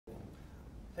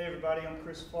Hey everybody, I'm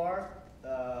Farr,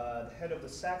 the head of the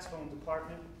saxophone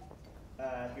department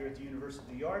here at the University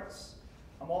of the Arts.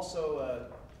 I'm also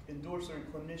an endorser and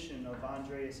clinician of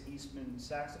Andreas Eastman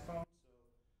saxophone.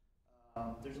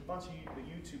 There's a bunch of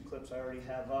YouTube clips I already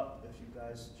have up. If you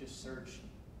guys just search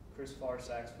Chris Farr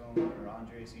saxophone or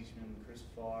Andreas Eastman, Chris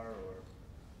Farr,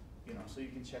 or so you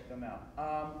can check them out.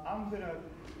 I'm gonna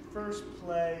first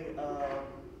play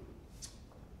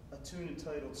a tune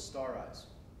entitled Star Eyes.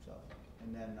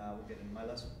 And then we'll get into my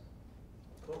lesson.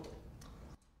 Cool.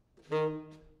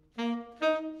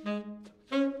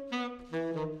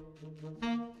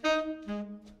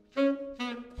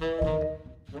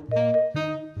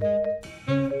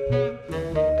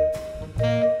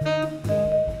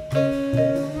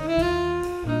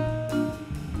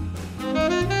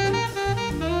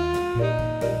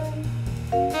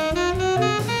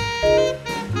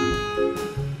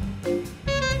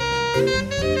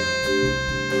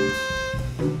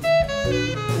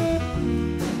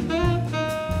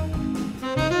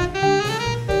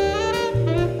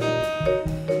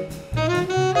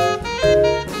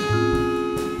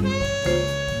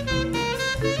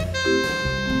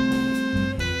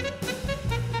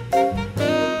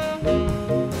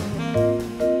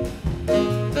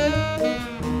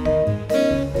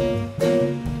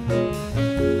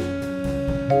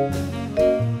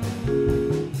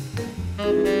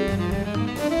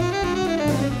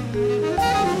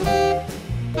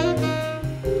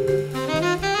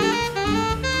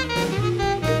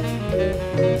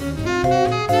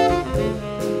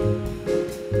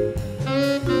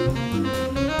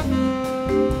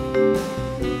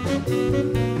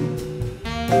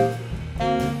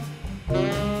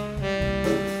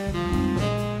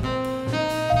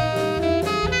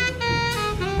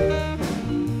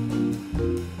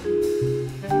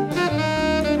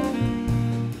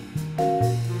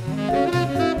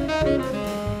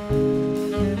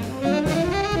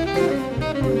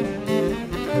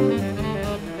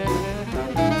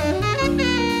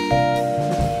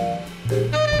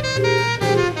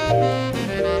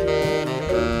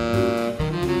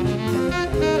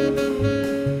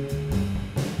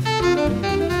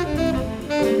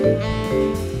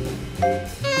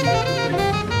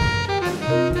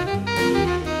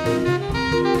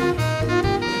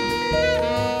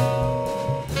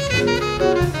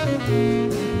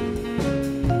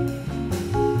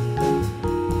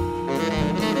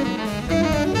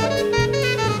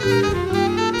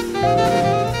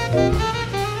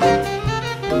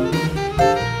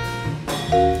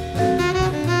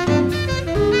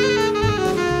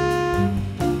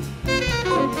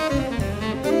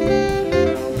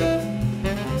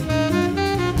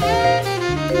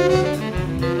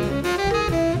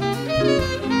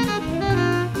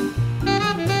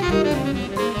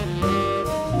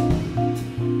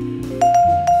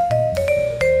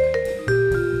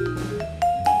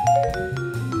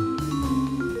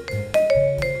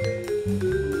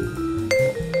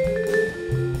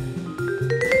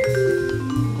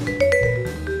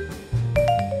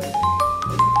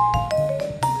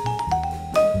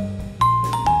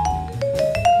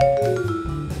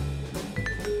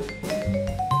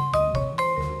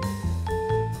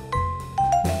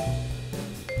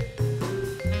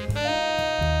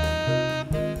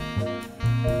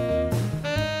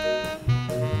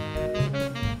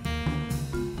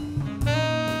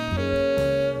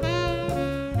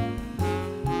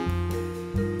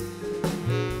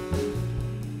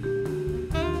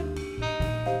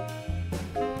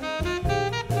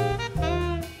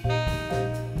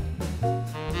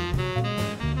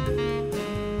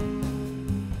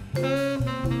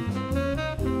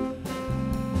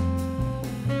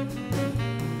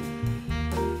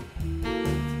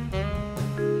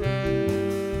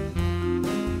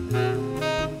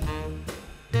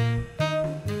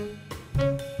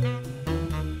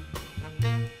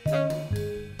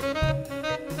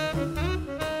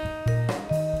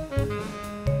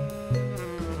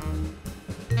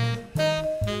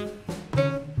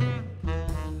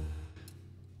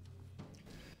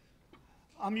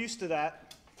 I'm used to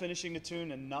that, finishing the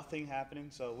tune and nothing happening,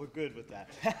 so we're good with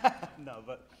that. No,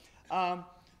 but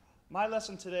my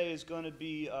lesson today is going to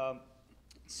be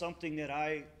something that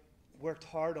I worked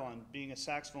hard on being a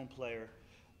saxophone player.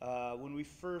 When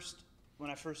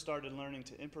I first started learning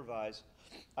to improvise,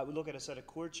 I would look at a set of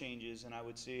chord changes and I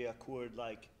would see a chord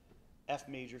like F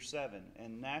major 7,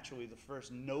 and naturally the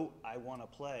first note I want to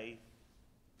play,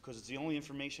 because it's the only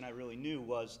information I really knew,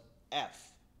 was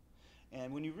F.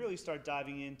 And when you really start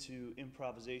diving into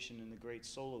improvisation and the great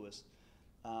soloists,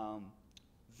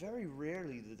 very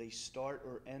rarely do they start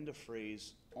or end a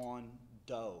phrase on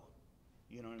do.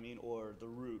 you know what I mean, or the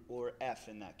root, or F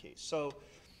in that case. So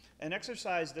an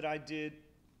exercise that I did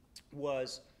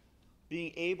was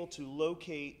being able to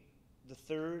locate the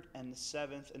third and the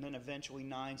seventh, and then eventually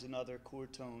nines and other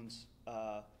chord tones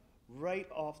right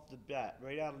off the bat,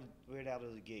 right out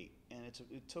of the gate. And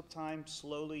it took time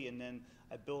slowly, and then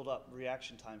I built up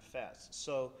reaction time fast.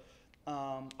 So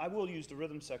I will use the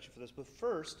rhythm section for this, but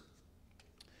first,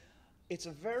 it's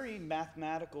a very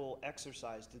mathematical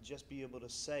exercise to just be able to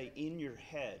say in your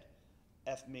head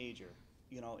F major,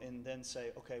 you know, and then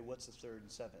say, okay, what's the third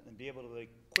and seventh, and be able to like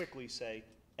quickly say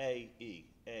A, E,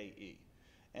 A, E.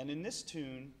 And in this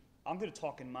tune, I'm going to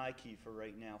talk in my key for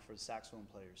right now for the saxophone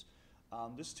players.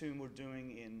 This tune we're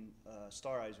doing in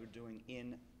Star Eyes, we're doing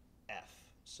in F.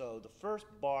 So the first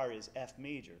bar is F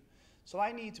major. So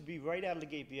I need to be right out of the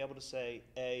gate, be able to say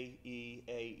A,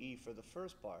 E for the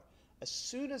first bar. As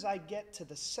soon as I get to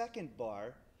the second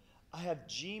bar, I have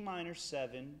G minor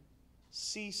 7,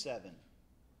 C7.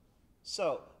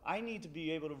 So I need to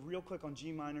be able to, real quick on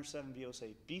G minor 7, be able to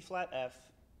say B flat F,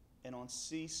 and on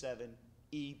C7,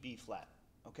 E, B flat.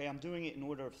 Okay, I'm doing it in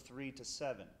order of 3 to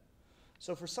 7.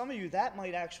 So for some of you, that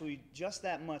might actually, just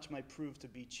that much might prove to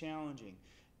be challenging.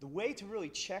 The way to really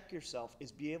check yourself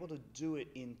is be able to do it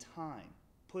in time.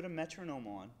 Put a metronome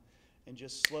on and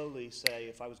just slowly say,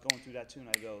 if I was going through that tune,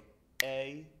 I go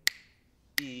A,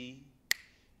 E,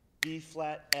 B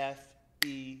flat, F,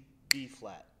 E, B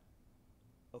flat.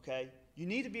 Okay? You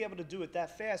need to be able to do it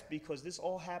that fast because this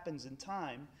all happens in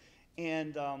time.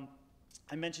 And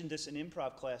I mentioned this in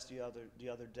improv class the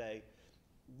other day.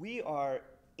 We are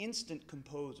instant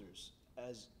composers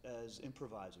as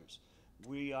improvisers.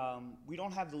 We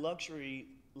don't have the luxury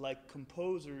like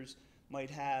composers might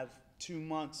have 2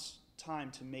 months time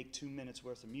to make 2 minutes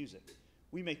worth of music.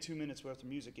 We make 2 minutes worth of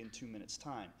music in 2 minutes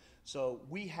time. So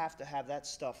we have to have that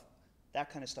stuff, that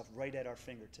kind of stuff right at our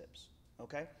fingertips,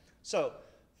 okay? So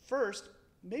first,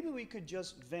 maybe we could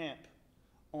just vamp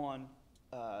on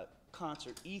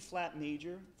concert E flat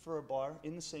major for a bar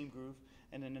in the same groove,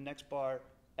 and then the next bar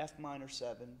F minor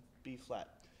 7, B flat.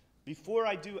 Before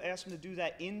I ask them to do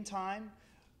that in time,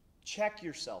 check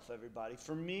yourself, everybody.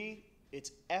 For me,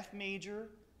 it's F major,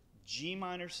 G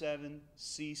minor 7,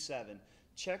 C7.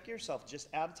 Check yourself just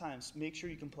out of time. Make sure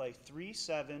you can play 3,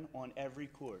 7 on every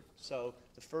chord. So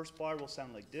the first bar will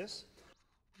sound like this.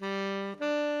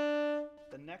 The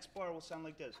next bar will sound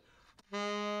like this.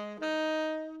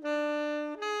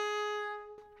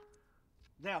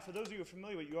 Now, for those of you who are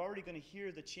familiar with it, you're already going to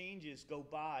hear the changes go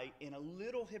by in a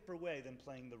little hipper way than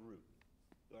playing the root.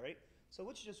 All right? So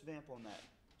let's just vamp on that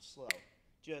slow.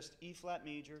 Just E flat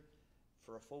major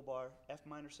for a full bar, F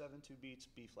minor 7, 2 beats,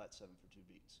 B flat 7 for 2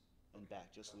 beats. And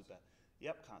back, just loop back.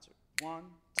 Yep, concert. 1,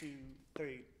 2,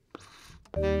 3.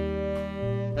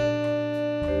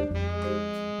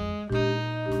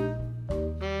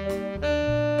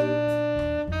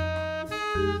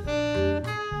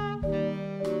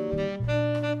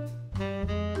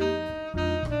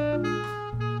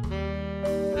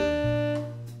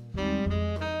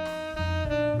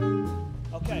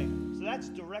 Okay, so that's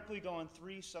directly going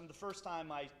 3, some. The first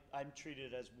time I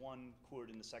treated it as 1 chord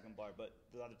in the second bar, but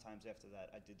the other times after that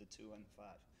I did the 2 and 5.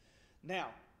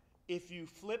 Now, if you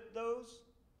flip those,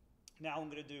 now I'm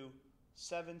going to do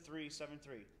 7, 3, 7,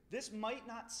 3. This might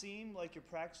not seem like you're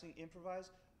practicing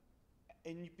improvise,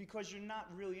 and because you're not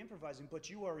really improvising, but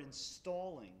you are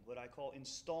installing what I call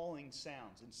installing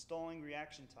sounds, installing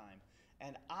reaction time,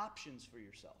 and options for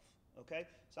yourself. Okay?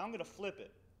 So I'm going to flip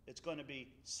it. It's going to be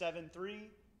 7, 3,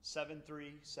 7,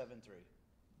 3, 7, 3.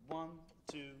 1,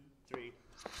 2, 3.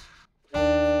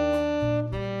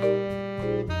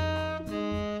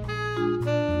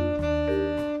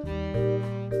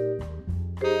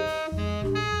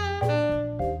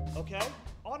 Okay?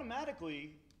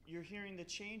 Automatically, you're hearing the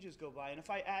changes go by, and if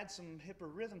I add some hipper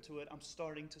rhythm to it, I'm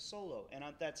starting to solo, and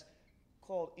that's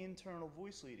called internal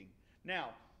voice leading. Now,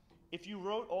 if you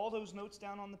wrote all those notes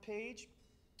down on the page,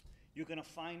 you're going to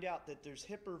find out that there's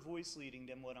hipper voice leading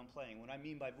than what I'm playing. What I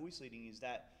mean by voice leading is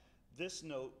that this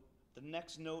note, the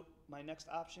next note, my next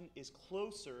option is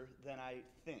closer than I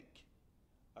think.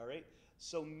 All right?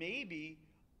 So maybe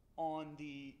on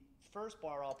the first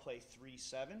bar I'll play 3,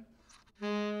 7.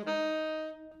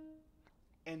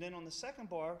 And then on the second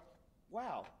bar,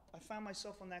 wow, I found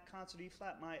myself on that concert E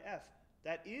flat, my F.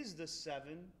 That is the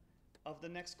 7 of the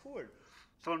next chord.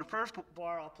 So on the first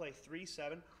bar I'll play 3,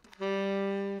 7.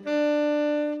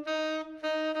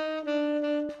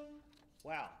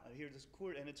 Wow, I hear this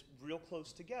chord and it's real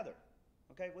close together.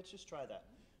 Okay, let's just try that.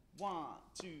 1,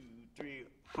 2, 3,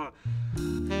 4.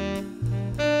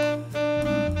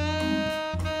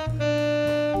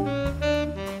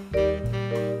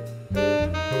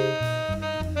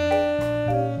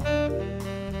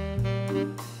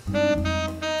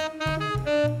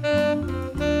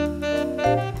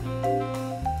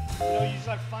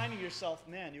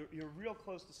 real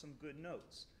close to some good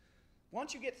notes.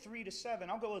 Once you get 3 to 7,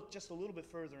 I'll go just a little bit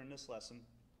further in this lesson.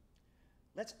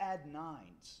 Let's add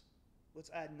nines. Let's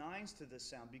add nines to this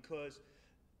sound because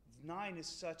 9 is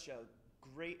such a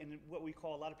great, and what we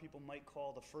call, a lot of people might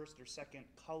call the first or second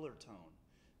color tone,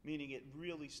 meaning it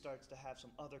really starts to have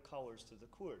some other colors to the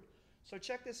chord. So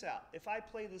check this out. If I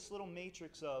play this little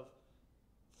matrix of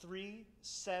 3,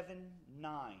 7,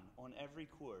 9 on every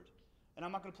chord, and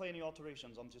I'm not going to play any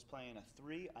alterations, I'm just playing a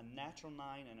 3, a natural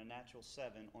 9, and a natural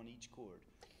 7 on each chord.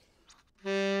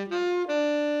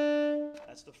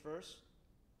 That's the first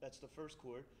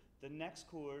chord. The next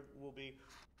chord will be,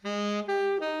 and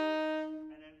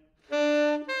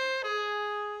then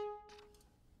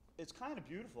it's kind of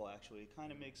beautiful actually. It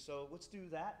kind of makes, so let's do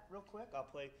that real quick. I'll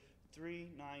play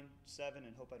 3, 9, 7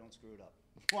 and hope I don't screw it up.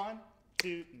 1,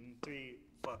 2, 3,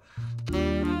 4.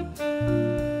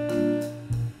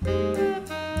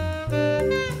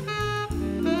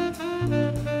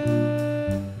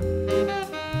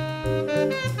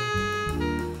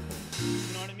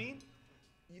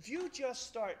 If you just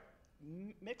start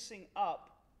mixing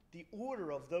up the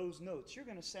order of those notes, you're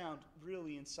going to sound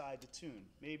really inside the tune.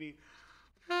 Maybe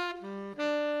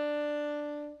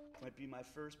might be my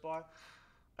first bar.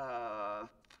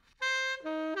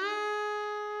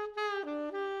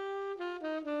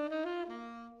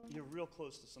 You're real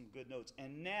close to some good notes.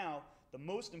 And now, the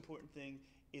most important thing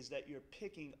is that you're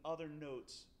picking other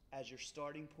notes as your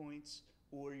starting points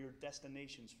or your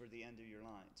destinations for the end of your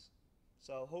lines.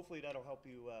 So hopefully that'll help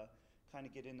you kind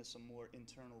of get into some more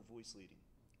internal voice leading.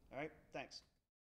 All right, thanks.